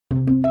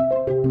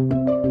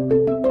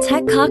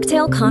Tech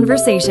Cocktail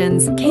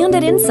Conversations,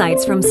 candid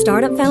insights from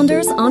startup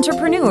founders,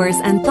 entrepreneurs,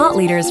 and thought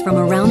leaders from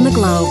around the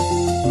globe.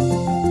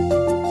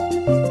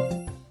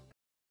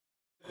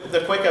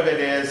 The quick of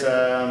it is,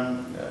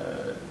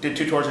 did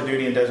 2 tours of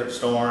duty in Desert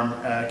Storm,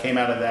 came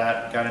out of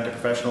that, got into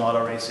professional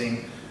auto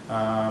racing,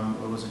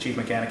 was a chief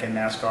mechanic in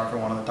NASCAR for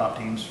one of the top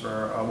teams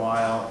for a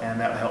while, and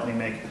that helped me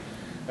make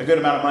a good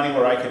amount of money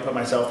where I could put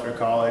myself through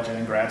college and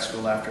in grad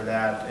school after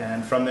that.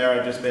 And from there,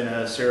 I've just been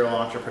a serial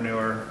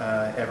entrepreneur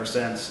ever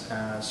since.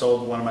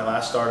 Sold one of my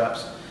last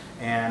startups,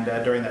 and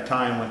during that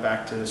time went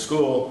back to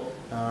school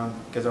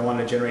because I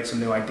wanted to generate some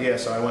new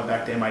ideas. So I went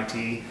back to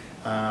MIT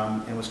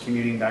and was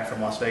commuting back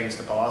from Las Vegas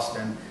to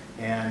Boston.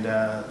 And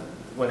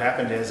what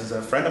happened is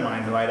a friend of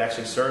mine who I had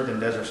actually served in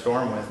Desert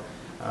Storm with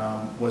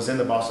was in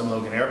the Boston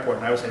Logan Airport,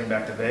 and I was heading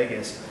back to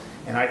Vegas.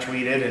 And I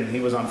tweeted, and he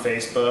was on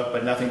Facebook,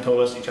 but nothing told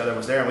us each other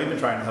was there. And we've been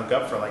trying to hook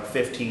up for like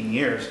 15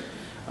 years.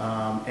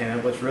 And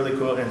it was really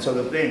cool. And so,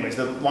 anyways,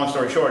 the long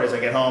story short is I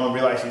get home and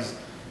realize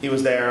he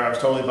was there. I was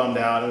totally bummed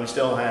out, and we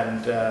still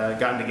hadn't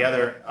gotten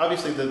together.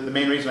 Obviously, the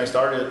main reason I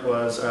started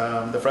was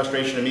the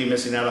frustration of me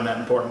missing out on that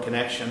important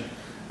connection.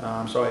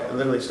 So I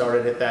literally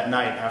started it that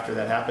night after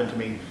that happened to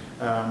me.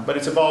 But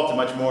it's evolved to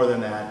much more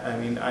than that. I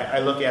mean, I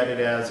look at it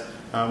as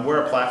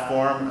we're a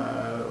platform.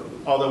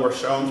 Although we're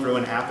shown through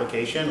an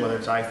application, whether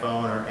it's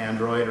iPhone or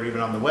Android or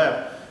even on the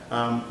web,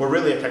 we're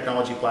really a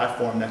technology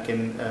platform that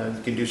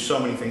can do so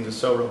many things. It's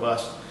so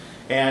robust.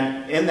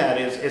 And in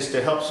that is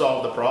to help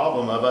solve the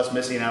problem of us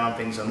missing out on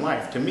things in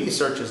life. To me,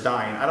 search is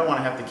dying. I don't want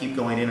to have to keep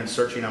going in and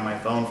searching on my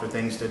phone for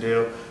things to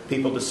do,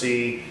 people to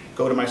see,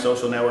 go to my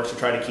social networks to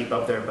try to keep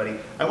up with everybody.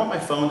 I want my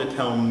phone to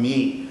tell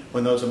me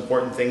when those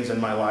important things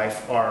in my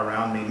life are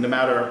around me, no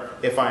matter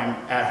if I'm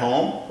at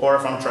home or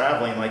if I'm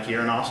traveling like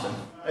here in Austin.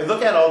 I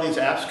look at all these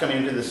apps coming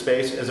into this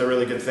space as a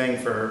really good thing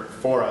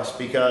for us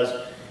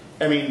because,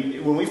 I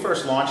mean, when we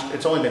first launched,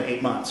 it's only been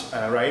 8 months,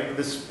 right?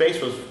 This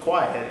space was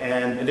quiet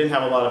and it didn't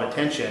have a lot of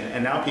attention,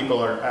 and now people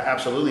are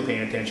absolutely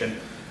paying attention.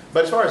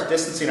 But as far as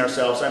distancing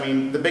ourselves, I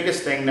mean, the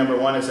biggest thing, number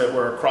one, is that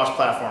we're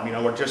cross-platform. You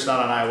know, we're just not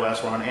on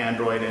iOS, we're on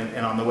Android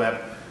and on the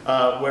web.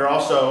 We're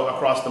also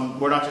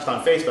we're not just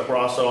on Facebook, we're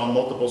also on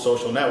multiple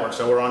social networks.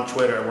 So we're on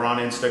Twitter, we're on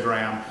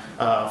Instagram,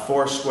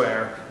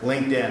 Foursquare,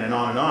 LinkedIn, and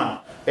on and on.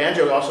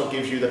 Banjo also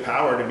gives you the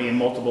power to be in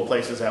multiple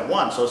places at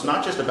once. So it's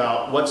not just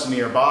about what's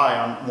nearby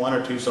on 1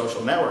 or 2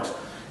 social networks.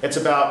 It's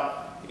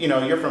about, you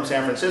know, you're from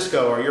San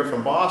Francisco or you're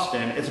from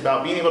Boston. It's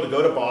about being able to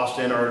go to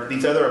Boston or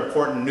these other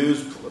important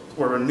news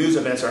where news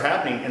events are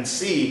happening and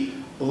see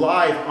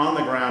live on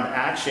the ground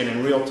action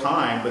in real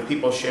time with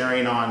people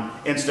sharing on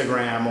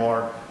Instagram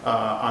or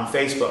on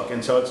Facebook.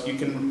 And so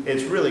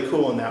it's really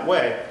cool in that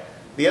way.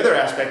 The other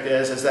aspect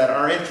is that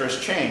our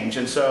interests change.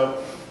 And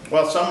so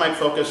while some might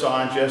focus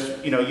on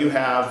just, you know, you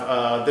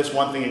have this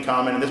one thing in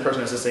common and this person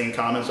has this thing in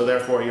common, so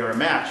therefore you're a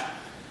match.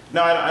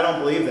 No, I don't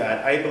believe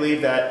that. I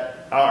believe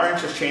that our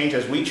interests change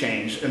as we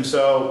change. And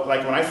so,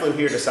 like when I flew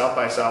here to South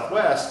by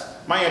Southwest,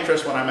 my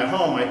interest when I'm at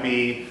home might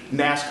be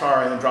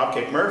NASCAR and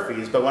Dropkick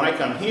Murphys, but when I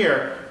come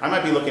here, I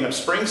might be looking up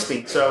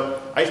Springsteen.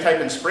 So I type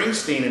in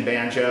Springsteen in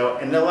Banjo,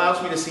 and it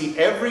allows me to see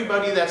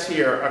everybody that's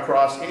here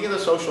across any of the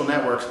social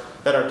networks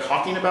that are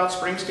talking about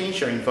Springsteen,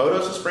 sharing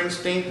photos of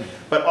Springsteen,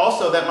 but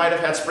also that might have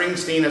had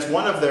Springsteen as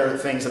one of their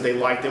things that they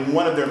liked in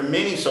one of their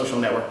many social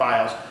network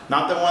bios.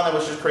 Not the one that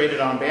was just created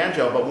on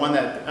Banjo, but one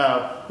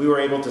that we were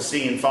able to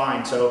see and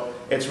find. So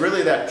it's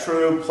really that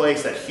true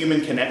place, that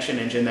human connection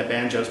engine that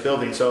Banjo's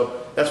building.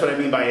 So that's what I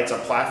mean by it's a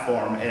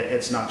platform.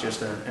 It's not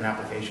just an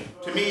application.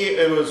 To me,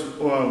 it was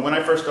when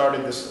I first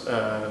started this,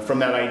 from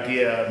that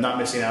idea of not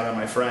missing out on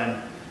my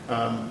friend,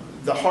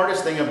 the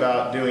hardest thing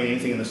about doing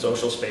anything in the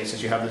social space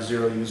is you have the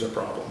zero user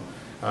problem.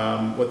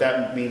 What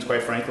that means,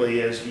 quite frankly,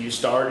 is you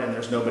start and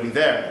there's nobody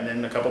there. And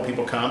then a couple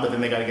people come, but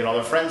then they got to get all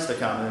their friends to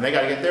come. And then they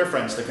got to get their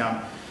friends to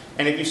come.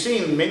 And if you've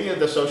seen many of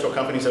the social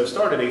companies that have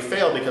started, they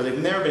failed because they've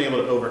never been able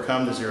to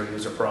overcome the zero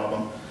user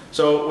problem.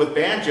 So with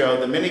Banjo,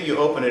 the minute you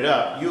open it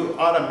up, you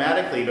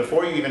automatically,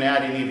 before you even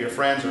add any of your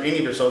friends or any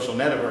of your social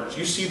networks,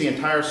 you see the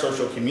entire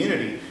social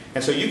community.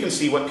 And so you can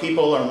see what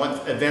people and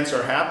what events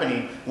are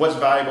happening, what's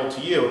valuable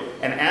to you.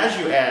 And as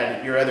you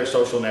add your other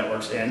social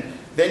networks in,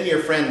 then your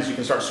friends, you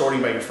can start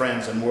sorting by your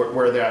friends and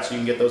where they're at so you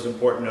can get those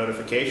important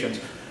notifications.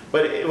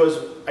 But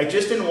I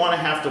just didn't want to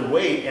have to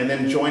wait and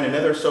then join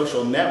another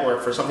social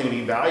network for something to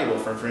be valuable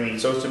for me.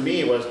 So to me,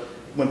 it was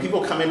when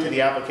people come into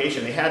the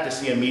application, they had to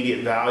see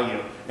immediate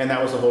value. And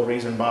that was the whole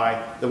reason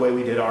by the way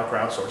we did our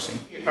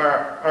crowdsourcing.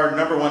 Our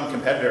number one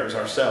competitor is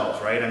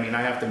ourselves, right? I mean,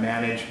 I have to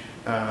manage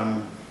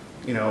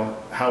you know,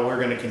 how we're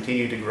going to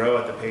continue to grow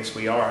at the pace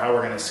we are, how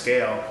we're going to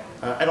scale.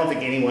 I don't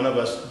think any one of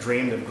us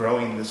dreamed of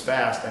growing this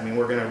fast. I mean,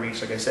 we're going to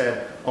reach, like I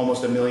said,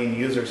 almost 1 million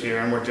users here,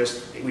 and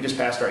we just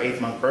passed our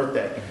 8th month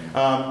birthday.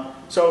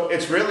 So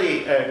it's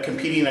really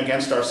competing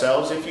against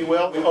ourselves, if you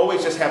will. We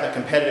always just have that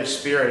competitive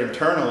spirit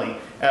internally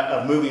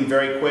of moving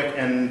very quick,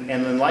 and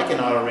then like in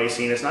auto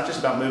racing, it's not just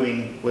about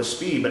moving with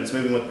speed, but it's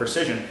moving with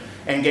precision.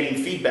 and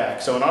getting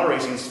feedback. So in auto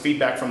racing, it's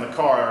feedback from the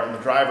car and the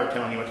driver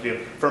telling you what to do.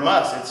 From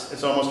us,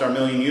 it's almost our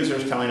million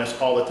users telling us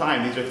all the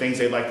time. These are things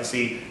they'd like to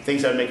see,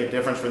 things that would make a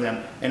difference for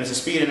them. And it's the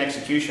speed and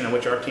execution in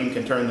which our team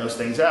can turn those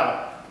things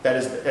out that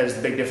is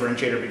the big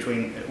differentiator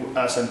between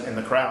us and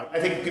the crowd. I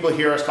think people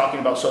hear us talking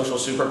about social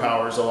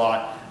superpowers a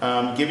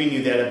lot, giving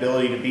you that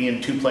ability to be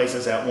in two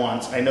places at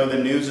once. I know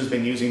the news has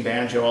been using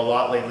Banjo a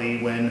lot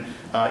lately when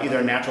either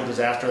a natural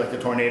disaster like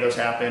the tornadoes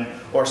happen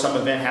or some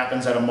event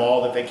happens at a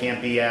mall that they can't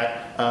be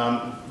at.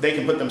 They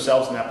can put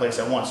themselves in that place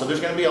at once. So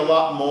there's going to be a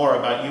lot more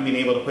about you being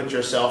able to put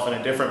yourself in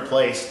a different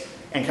place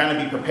and kind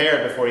of be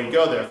prepared before you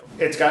go there.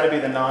 It's got to be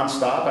the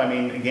non-stop. I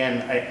mean,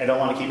 again, I don't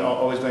want to keep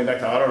always going back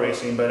to auto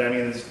racing, but I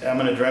mean, I'm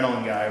an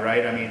adrenaline guy,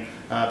 right? I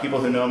mean, people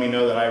who know me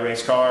know that I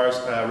race cars,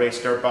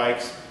 race dirt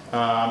bikes.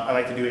 I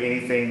like to do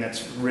anything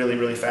that's really,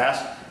 really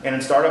fast. And in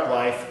startup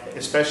life,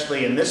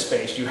 especially in this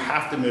space, you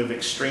have to move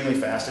extremely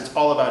fast. It's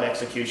all about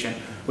execution.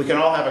 We can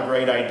all have a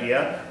great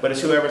idea, but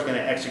it's whoever's going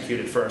to execute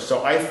it first.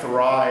 So I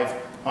thrive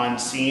on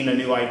seeing a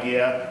new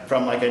idea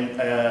from like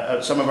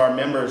some of our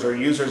members or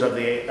users of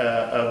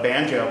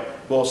Banjo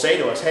will say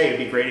to us, hey, it'd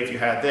be great if you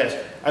had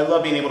this. I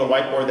love being able to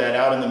whiteboard that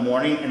out in the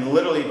morning, and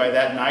literally by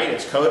that night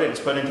it's coded, it's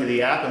put into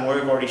the app, and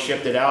we've already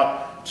shipped it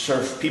out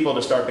for people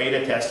to start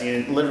beta testing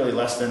in literally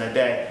less than a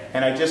day.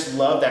 And I just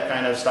love that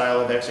kind of style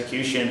of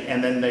execution,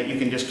 and then that you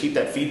can just keep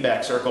that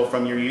feedback circle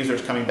from your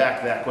users coming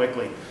back that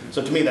quickly.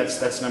 So to me,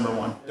 that's number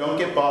one. Don't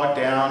get bogged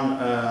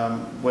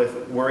down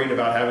with worried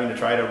about having to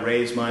try to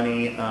raise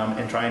money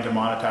and trying to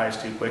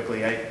monetize too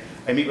quickly.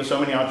 I meet with so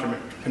many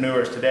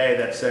entrepreneurs today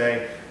that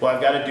say, well,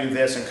 I've got to do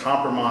this and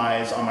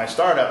compromise on my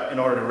startup in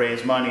order to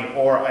raise money,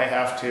 or I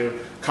have to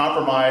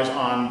compromise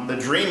on the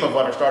dream of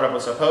what our startup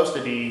was supposed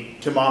to be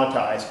to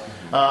monetize.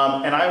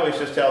 And I always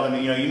just tell them,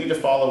 you need to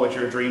follow what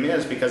your dream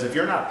is, because if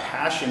you're not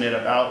passionate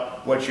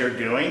about what you're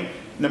doing,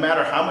 no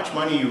matter how much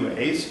money you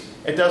raise,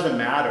 it doesn't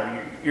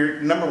matter.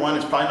 You're number one,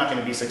 it's probably not going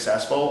to be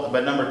successful,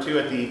 but number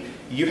two,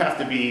 you have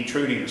to be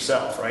true to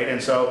yourself, right?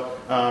 And so,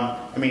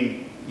 I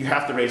mean, you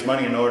have to raise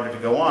money in order to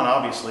go on,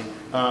 obviously,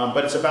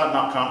 but it's about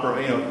not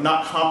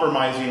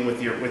compromising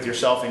with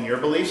yourself and your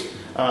beliefs,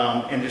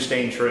 and just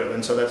staying true.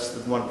 And so that's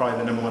probably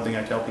the number one thing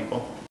I tell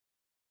people.